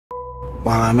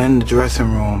While I'm in the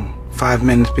dressing room, 5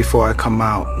 minutes before I come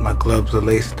out, my gloves are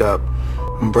laced up.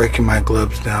 I'm breaking my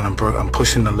gloves down. I'm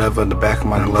pushing the lever in the back of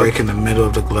my glove. I'm breaking the middle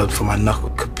of the gloves so my knuckle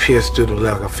could pierce through the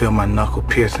leather. I feel my knuckle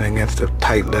piercing against the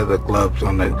tight leather gloves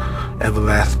on the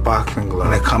Everlast boxing glove.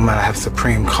 When I come out, I have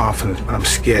supreme confidence, but I'm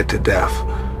scared to death.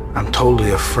 I'm totally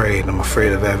afraid. I'm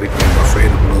afraid of everything. I'm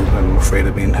afraid of losing. I'm afraid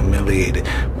of being humiliated.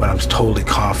 But I'm totally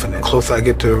confident. The closer I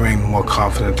get to the ring, the more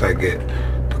confidence I get.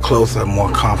 The closer,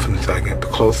 more confidence I get. The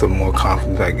closer, more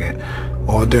confidence I get.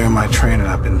 All during my training,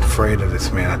 I've been afraid of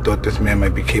this man. I thought this man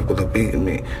might be capable of beating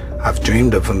me. I've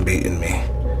dreamed of him beating me.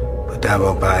 But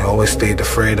I always stayed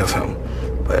afraid of him.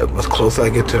 But the closer I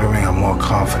get to the ring, I'm more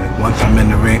confident. Once I'm in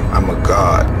the ring, I'm a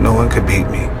god. No one could beat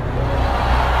me.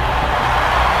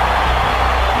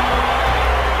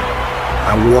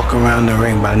 I walk around the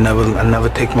ring, but I never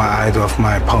take my eyes off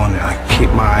my opponent. I keep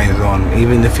my eyes on him,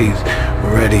 even if he's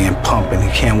ready and pumping. He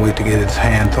can't wait to get his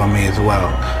hands on me as well.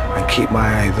 I keep my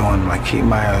eyes on him. I keep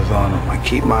my eyes on him. I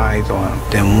keep my eyes on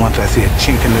him. Then once I see a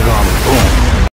chink in his armor, boom.